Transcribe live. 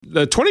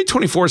The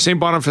 2024 St.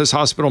 Boniface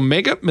Hospital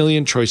Mega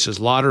Million Choices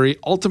Lottery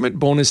Ultimate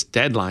Bonus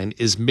deadline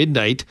is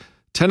midnight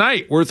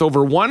tonight, worth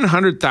over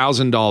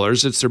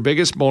 $100,000. It's their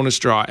biggest bonus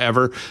draw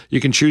ever. You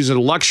can choose a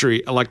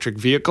luxury electric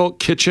vehicle,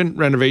 kitchen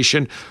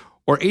renovation,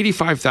 or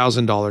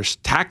 $85,000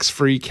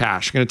 tax-free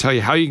cash. I'm going to tell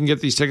you how you can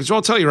get these tickets. Well,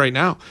 I'll tell you right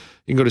now.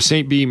 You can go to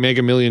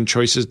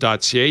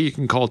stbmegamillionchoices.ca. You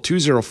can call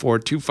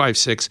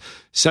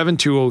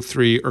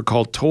 204-256-7203 or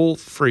call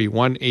toll-free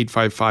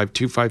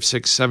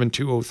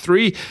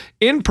 1-855-256-7203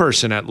 in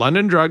person at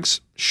London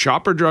Drugs,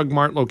 Shopper Drug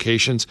Mart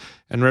locations,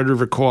 and Red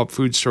River Co-op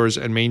food stores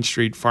and Main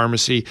Street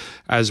Pharmacy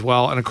as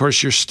well. And of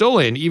course, you're still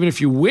in, even if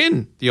you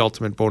win the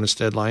ultimate bonus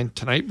deadline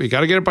tonight, but you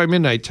got to get it by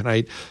midnight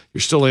tonight,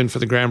 you're still in for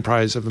the grand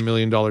prize of $1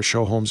 million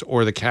show homes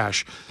or the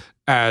cash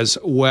as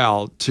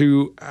well.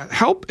 To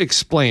help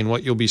explain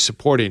what you'll be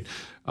supporting,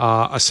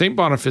 a St.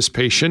 Boniface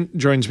patient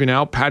joins me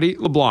now, Patty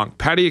LeBlanc.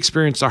 Patty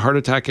experienced a heart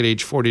attack at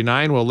age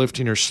 49 while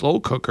lifting her slow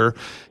cooker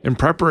in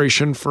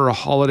preparation for a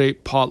holiday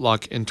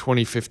potluck in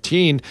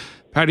 2015.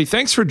 Patty,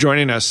 thanks for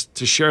joining us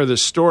to share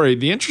this story.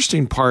 The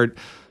interesting part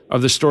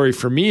of the story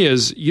for me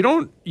is you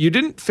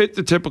didn't fit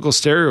the typical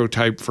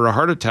stereotype for a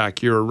heart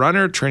attack. You're a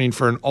runner training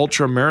for an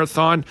ultra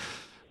marathon,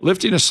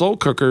 lifting a slow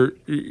cooker.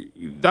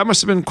 That must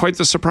have been quite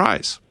the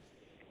surprise.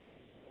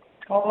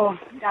 Oh,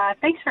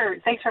 thanks for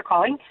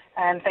calling,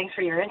 and thanks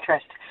for your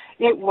interest.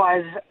 It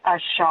was a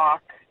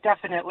shock,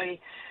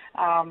 definitely.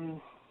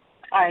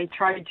 I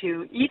tried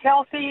to eat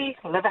healthy,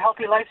 live a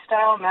healthy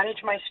lifestyle,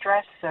 manage my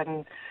stress,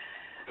 and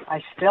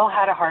I still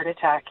had a heart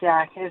attack.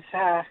 Yeah, it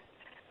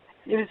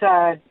was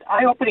a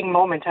eye-opening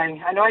moment.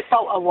 I know I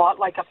felt a lot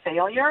like a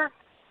failure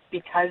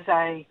because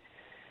I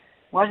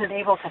wasn't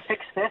able to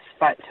fix this,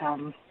 but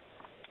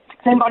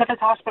St. Boniface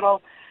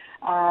Hospital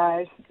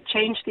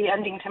changed the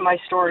ending to my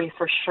story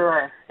for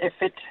sure. If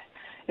it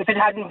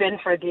hadn't been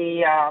for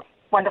the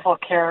wonderful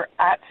care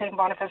at St.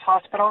 Boniface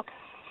Hospital,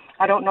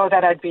 I don't know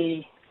that I'd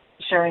be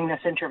sharing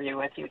this interview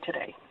with you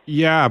today.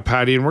 Yeah,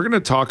 Patty, and we're going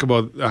to talk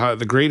about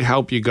the great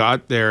help you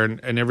got there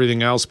and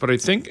everything else. But I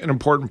think an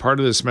important part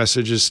of this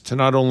message is to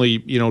not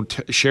only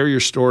share your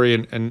story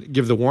and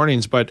give the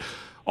warnings, but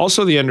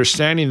also the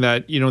understanding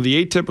that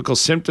the atypical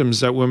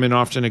symptoms that women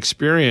often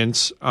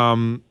experience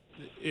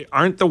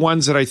aren't the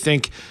ones that I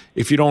think,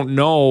 if you don't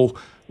know,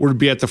 would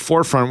be at the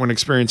forefront when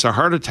experiencing a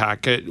heart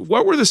attack.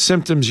 What were the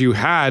symptoms you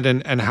had,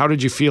 and how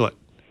did you feel it?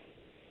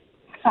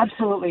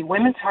 Absolutely.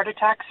 Women's heart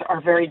attacks are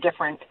very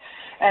different.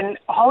 And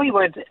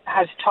Hollywood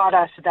has taught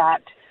us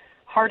that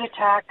heart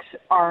attacks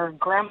are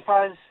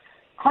grandpas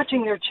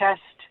clutching their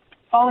chest,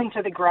 falling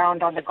to the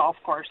ground on the golf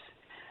course.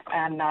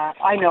 And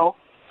I know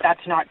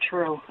that's not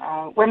true.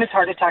 Women's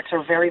heart attacks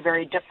are very,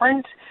 very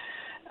different.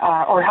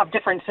 Or have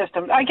different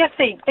symptoms. I guess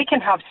they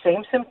can have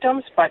same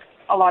symptoms, but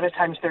a lot of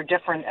times they're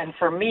different. And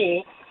for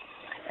me,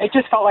 it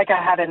just felt like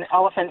I had an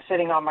elephant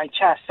sitting on my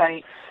chest.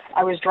 I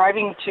was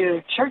driving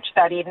to church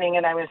that evening,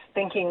 and I was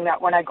thinking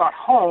that when I got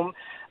home,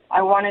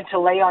 I wanted to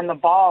lay on the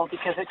ball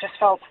because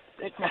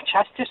my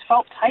chest just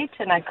felt tight,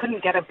 and I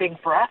couldn't get a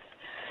big breath.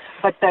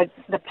 But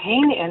the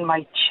pain in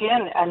my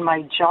chin and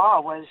my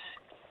jaw was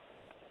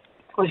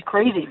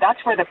crazy.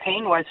 That's where the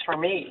pain was for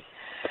me.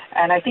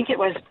 And I think it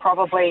was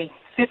probably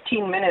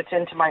 15 minutes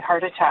into my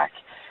heart attack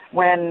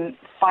when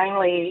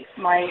finally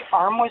my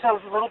arm was a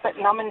little bit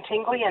numb and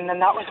tingly, and then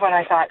that was when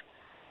I thought,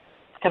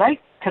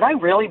 could I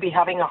really be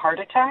having a heart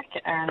attack?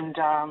 And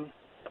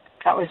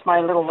that was my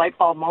little light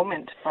bulb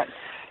moment. But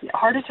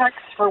heart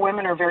attacks for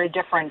women are very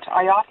different.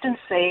 I often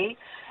say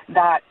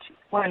that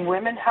when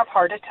women have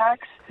heart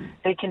attacks,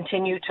 they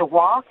continue to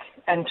walk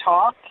and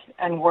talk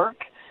and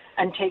work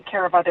and take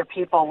care of other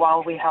people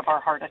while we have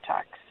our heart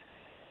attacks.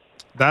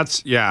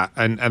 That's, yeah,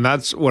 and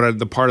that's what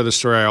the part of the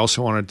story I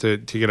also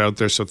wanted to get out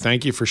there. So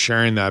thank you for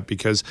sharing that,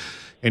 because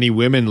any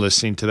women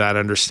listening to that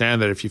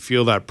understand that if you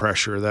feel that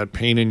pressure, that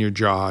pain in your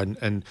jaw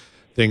and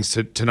things,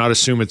 to not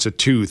assume it's a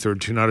tooth, or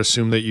to not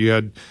assume that you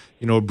had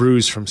a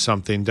bruise from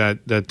something,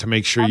 that to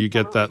make sure you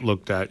get that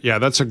looked at. Yeah,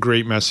 that's a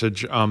great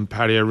message,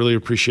 Patty. I really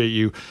appreciate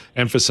you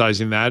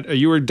emphasizing that.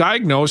 You were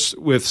diagnosed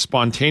with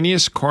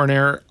spontaneous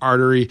coronary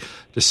artery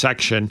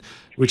dissection,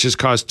 which has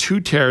caused 2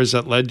 tears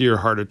that led to your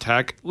heart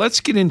attack. Let's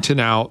get into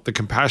now the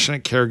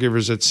compassionate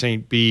caregivers at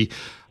St. B.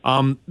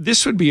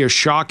 This would be a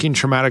shocking,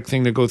 traumatic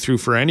thing to go through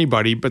for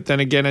anybody. But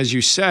then again, as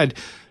you said,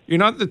 you're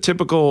not the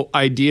typical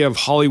idea of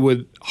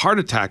Hollywood heart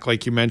attack,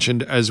 like you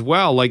mentioned as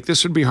well. Like,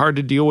 this would be hard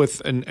to deal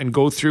with and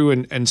go through.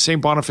 And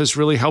St. Boniface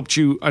really helped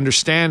you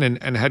understand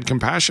and had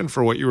compassion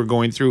for what you were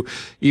going through,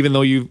 even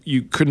though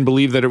you couldn't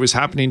believe that it was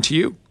happening to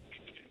you.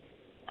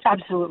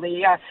 Absolutely,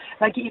 yeah.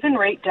 Like, even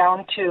right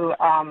down to...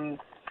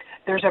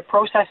 there's a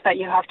process that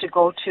you have to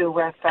go to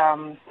with,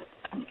 I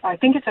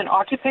think it's an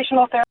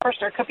occupational therapist,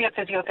 or it could be a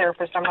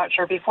physiotherapist, I'm not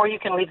sure, before you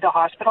can leave the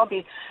hospital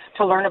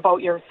to learn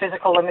about your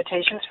physical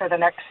limitations for the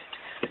next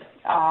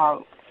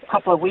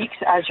couple of weeks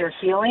as you're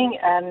healing.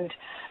 And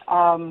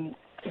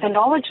the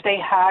knowledge they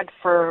had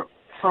for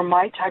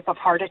my type of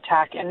heart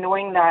attack, and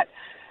knowing that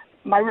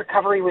my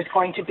recovery was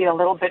going to be a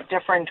little bit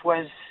different,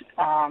 was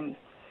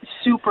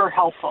super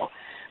helpful,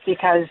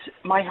 because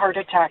my heart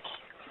attack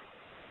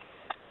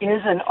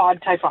is an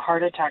odd type of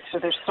heart attack. So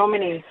there's so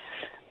many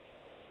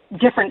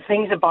different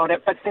things about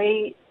it, but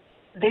they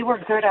were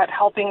good at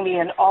helping me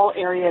in all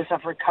areas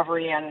of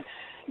recovery and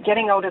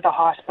getting out of the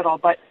hospital.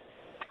 But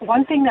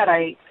one thing that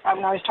I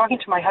was talking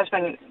to my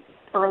husband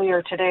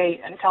earlier today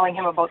and telling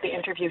him about the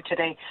interview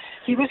today,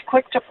 he was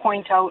quick to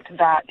point out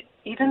that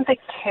even the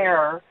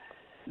care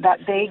that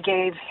they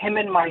gave him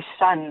and my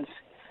sons,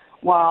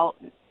 while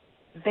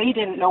they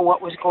didn't know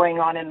what was going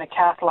on in the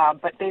cath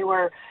lab, but they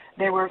were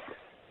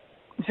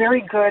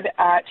very good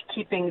at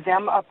keeping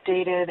them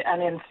updated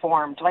and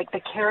informed. Like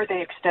the care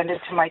they extended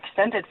to my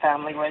extended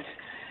family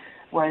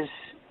was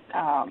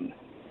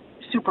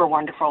super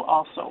wonderful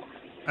also.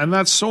 And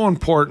that's so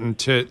important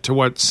to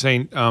what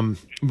St.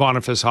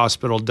 Boniface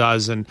Hospital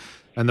does and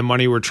the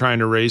money we're trying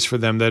to raise for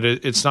them, that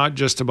it's not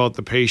just about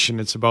the patient,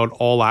 it's about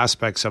all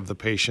aspects of the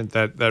patient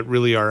that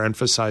really are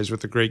emphasized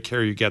with the great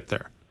care you get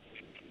there.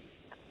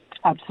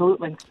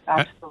 Absolutely.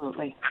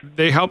 Absolutely.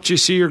 They helped you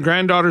see your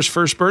granddaughter's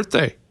first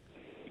birthday.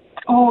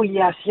 Oh,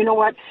 yes. You know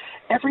what?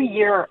 Every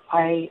year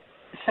I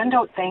send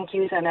out thank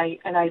yous and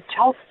I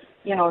tell,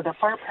 the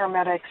fire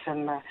paramedics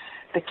and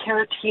the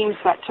care teams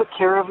that took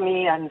care of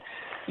me. And,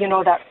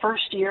 that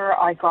first year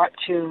I got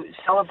to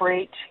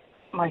celebrate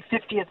my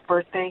 50th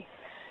birthday.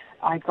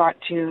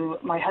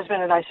 My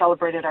husband and I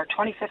celebrated our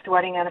 25th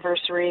wedding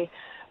anniversary.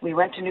 We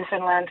went to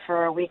Newfoundland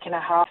for a week and a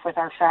half with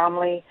our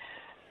family,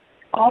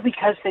 all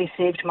because they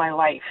saved my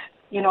life.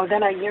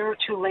 Then a year or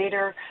two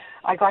later,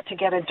 I got to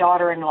get a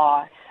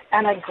daughter-in-law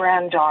and a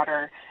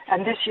granddaughter.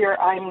 And this year,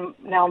 I'm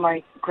now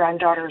my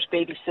granddaughter's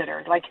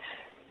babysitter.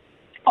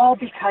 All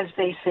because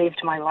they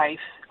saved my life.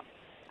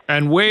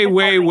 And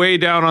way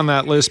down on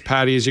that list,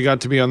 Patty, is you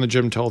got to be on the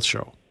Jim Toth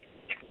Show.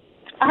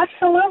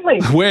 Absolutely.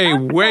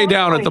 Way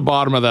down at the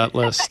bottom of that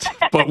list.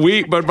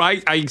 But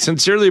I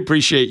sincerely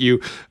appreciate you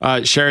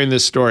sharing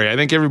this story. I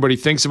think everybody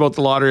thinks about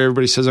the lottery.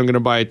 Everybody says, I'm going to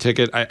buy a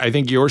ticket. I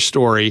think your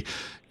story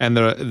and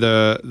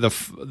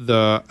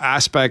the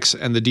aspects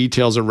and the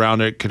details around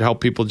it could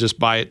help people just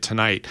buy it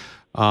tonight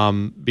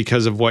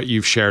because of what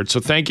you've shared. So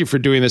thank you for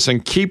doing this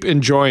and keep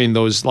enjoying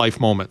those life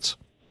moments.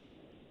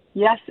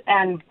 Yes,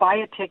 and buy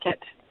a ticket.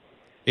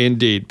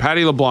 Indeed.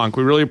 Patty LeBlanc,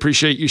 we really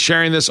appreciate you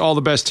sharing this. All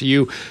the best to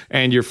you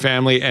and your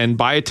family. And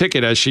buy a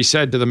ticket, as she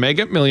said, to the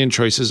Mega Million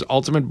Choices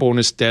Ultimate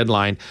Bonus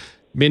Deadline,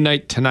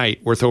 midnight tonight,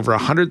 worth over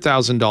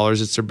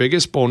 $100,000. It's their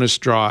biggest bonus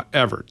draw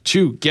ever.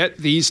 To get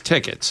these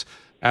tickets,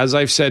 as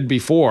I've said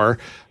before,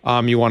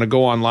 you want to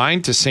go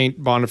online to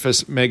St.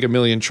 Boniface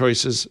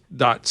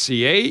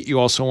megamillionchoices.ca. You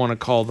also want to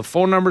call the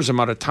phone numbers. I'm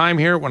out of time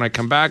here. When I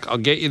come back, I'll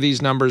get you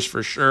these numbers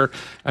for sure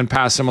and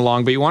pass them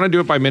along. But you want to do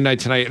it by midnight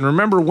tonight. And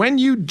remember, when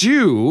you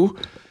do,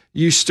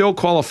 you still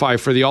qualify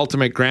for the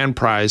ultimate grand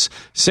prize.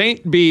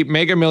 St. B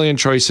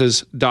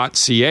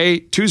megamillionchoices.ca,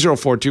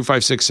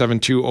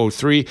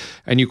 204-256-7203,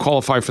 and you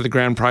qualify for the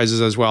grand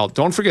prizes as well.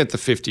 Don't forget the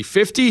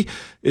 50-50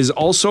 is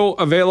also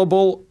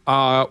available,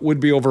 would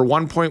be over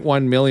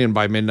 1.1 million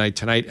by midnight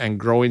tonight and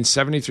growing,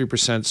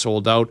 73%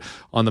 sold out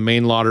on the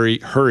main lottery.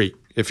 Hurry.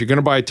 If you're going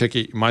to buy a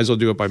ticket, you might as well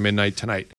do it by midnight tonight.